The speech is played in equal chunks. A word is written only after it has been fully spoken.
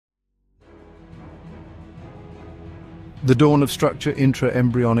The dawn of structure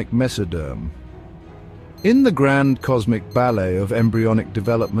intra-embryonic mesoderm. In the grand cosmic ballet of embryonic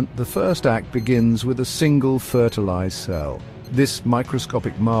development, the first act begins with a single fertilized cell. This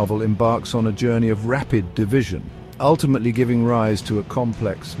microscopic marvel embarks on a journey of rapid division, ultimately giving rise to a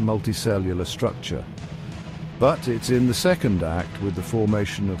complex multicellular structure. But it's in the second act, with the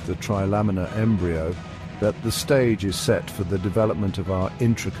formation of the trilaminar embryo, that the stage is set for the development of our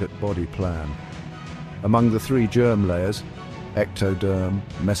intricate body plan. Among the three germ layers, ectoderm,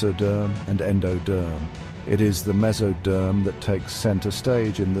 mesoderm, and endoderm, it is the mesoderm that takes center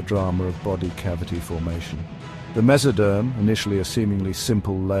stage in the drama of body cavity formation. The mesoderm, initially a seemingly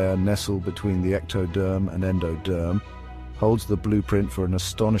simple layer nestled between the ectoderm and endoderm, holds the blueprint for an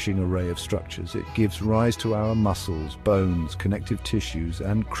astonishing array of structures. It gives rise to our muscles, bones, connective tissues,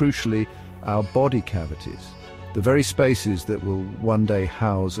 and crucially, our body cavities. The very spaces that will one day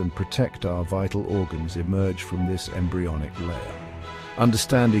house and protect our vital organs emerge from this embryonic layer.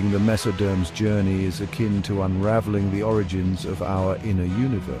 Understanding the mesoderm's journey is akin to unraveling the origins of our inner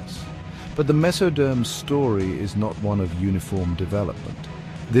universe. But the mesoderm's story is not one of uniform development.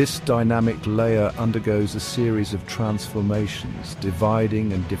 This dynamic layer undergoes a series of transformations,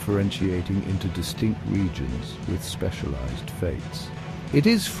 dividing and differentiating into distinct regions with specialized fates. It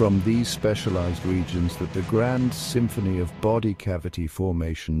is from these specialized regions that the grand symphony of body cavity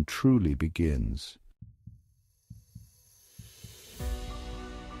formation truly begins.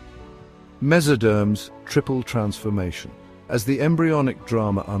 Mesoderm's triple transformation. As the embryonic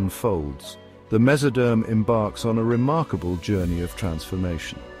drama unfolds, the mesoderm embarks on a remarkable journey of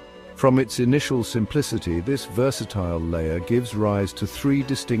transformation. From its initial simplicity, this versatile layer gives rise to three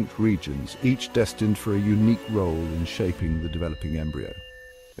distinct regions, each destined for a unique role in shaping the developing embryo.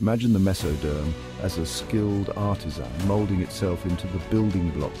 Imagine the mesoderm as a skilled artisan molding itself into the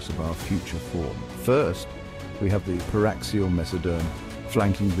building blocks of our future form. First, we have the paraxial mesoderm,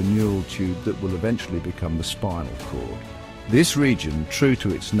 flanking the neural tube that will eventually become the spinal cord. This region, true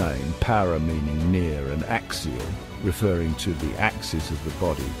to its name, para meaning near and axial, referring to the axis of the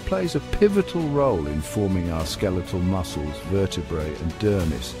body, plays a pivotal role in forming our skeletal muscles, vertebrae and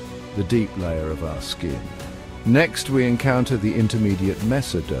dermis, the deep layer of our skin. Next, we encounter the intermediate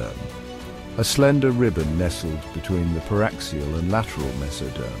mesoderm, a slender ribbon nestled between the paraxial and lateral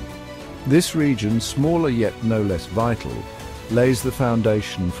mesoderm. This region, smaller yet no less vital, lays the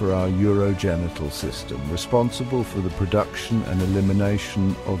foundation for our urogenital system, responsible for the production and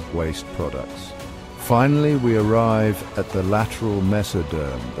elimination of waste products. Finally, we arrive at the lateral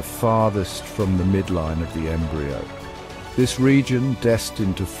mesoderm, the farthest from the midline of the embryo. This region,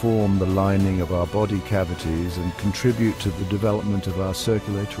 destined to form the lining of our body cavities and contribute to the development of our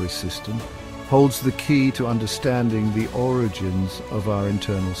circulatory system, holds the key to understanding the origins of our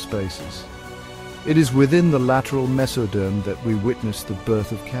internal spaces. It is within the lateral mesoderm that we witness the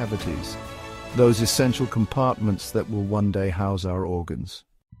birth of cavities, those essential compartments that will one day house our organs.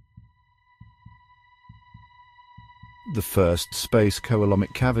 The first space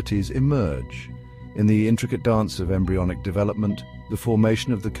coelomic cavities emerge. In the intricate dance of embryonic development, the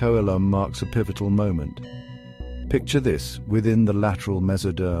formation of the coelom marks a pivotal moment. Picture this: within the lateral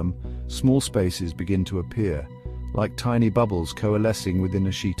mesoderm, small spaces begin to appear, like tiny bubbles coalescing within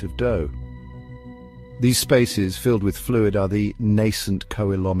a sheet of dough. These spaces, filled with fluid, are the nascent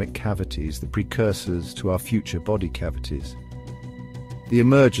coelomic cavities, the precursors to our future body cavities. The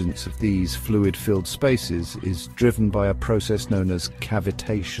emergence of these fluid-filled spaces is driven by a process known as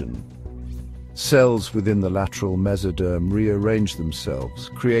cavitation. Cells within the lateral mesoderm rearrange themselves,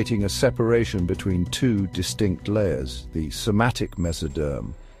 creating a separation between two distinct layers, the somatic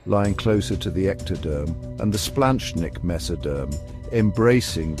mesoderm, lying closer to the ectoderm, and the splanchnic mesoderm,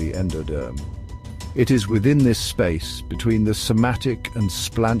 embracing the endoderm. It is within this space, between the somatic and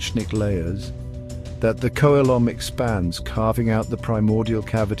splanchnic layers, that the coelom expands, carving out the primordial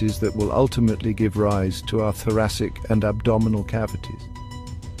cavities that will ultimately give rise to our thoracic and abdominal cavities.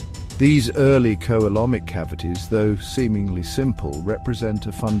 These early coelomic cavities, though seemingly simple, represent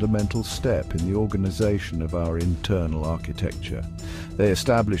a fundamental step in the organization of our internal architecture. They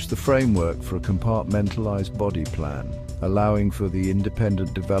establish the framework for a compartmentalized body plan, allowing for the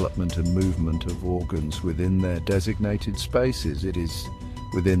independent development and movement of organs within their designated spaces. It is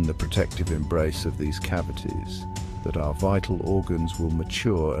within the protective embrace of these cavities that our vital organs will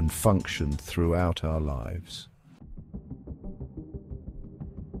mature and function throughout our lives.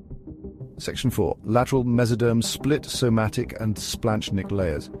 Section 4. Lateral mesoderm split somatic and splanchnic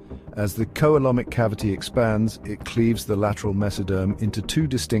layers. As the coelomic cavity expands, it cleaves the lateral mesoderm into two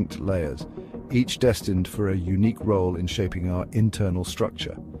distinct layers, each destined for a unique role in shaping our internal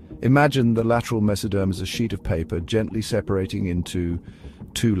structure. Imagine the lateral mesoderm as a sheet of paper gently separating into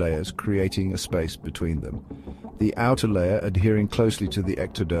two layers, creating a space between them. The outer layer, adhering closely to the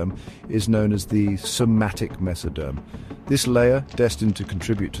ectoderm, is known as the somatic mesoderm. This layer, destined to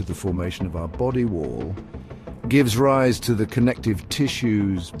contribute to the formation of our body wall, gives rise to the connective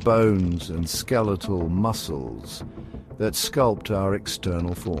tissues, bones, and skeletal muscles that sculpt our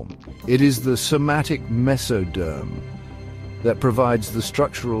external form. It is the somatic mesoderm that provides the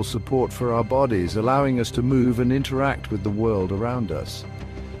structural support for our bodies, allowing us to move and interact with the world around us.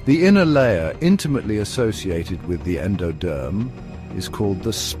 The inner layer, intimately associated with the endoderm, is called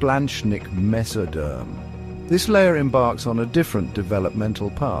the splanchnic mesoderm. This layer embarks on a different developmental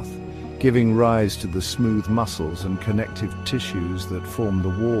path, giving rise to the smooth muscles and connective tissues that form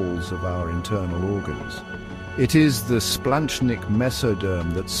the walls of our internal organs. It is the splanchnic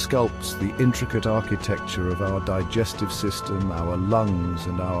mesoderm that sculpts the intricate architecture of our digestive system, our lungs,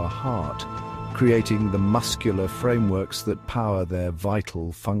 and our heart, creating the muscular frameworks that power their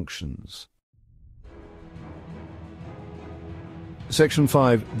vital functions. Section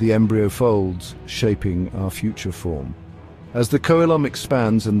 5. The embryo folds, shaping our future form. As the coelom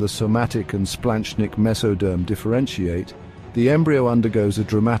expands and the somatic and splanchnic mesoderm differentiate, the embryo undergoes a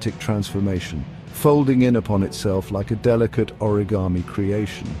dramatic transformation, folding in upon itself like a delicate origami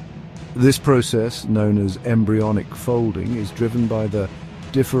creation. This process, known as embryonic folding, is driven by the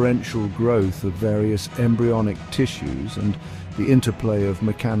differential growth of various embryonic tissues and the interplay of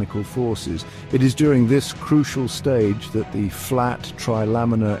mechanical forces. It is during this crucial stage that the flat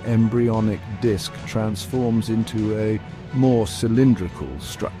trilaminar embryonic disc transforms into a more cylindrical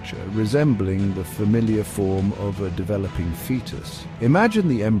structure, resembling the familiar form of a developing fetus. Imagine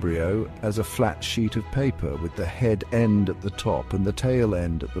the embryo as a flat sheet of paper with the head end at the top and the tail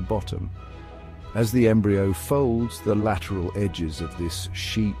end at the bottom. As the embryo folds, the lateral edges of this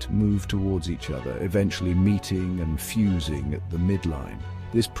sheet move towards each other, eventually meeting and fusing at the midline.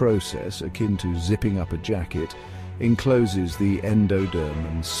 This process, akin to zipping up a jacket, encloses the endoderm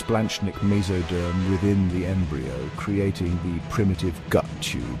and splanchnic mesoderm within the embryo, creating the primitive gut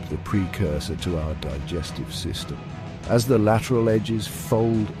tube, the precursor to our digestive system. As the lateral edges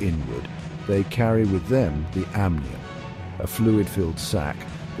fold inward, they carry with them the amnion, a fluid-filled sac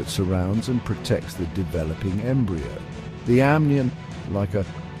that surrounds and protects the developing embryo. The amnion, like a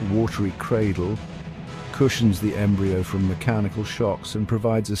watery cradle, cushions the embryo from mechanical shocks and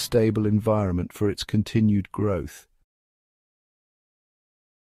provides a stable environment for its continued growth.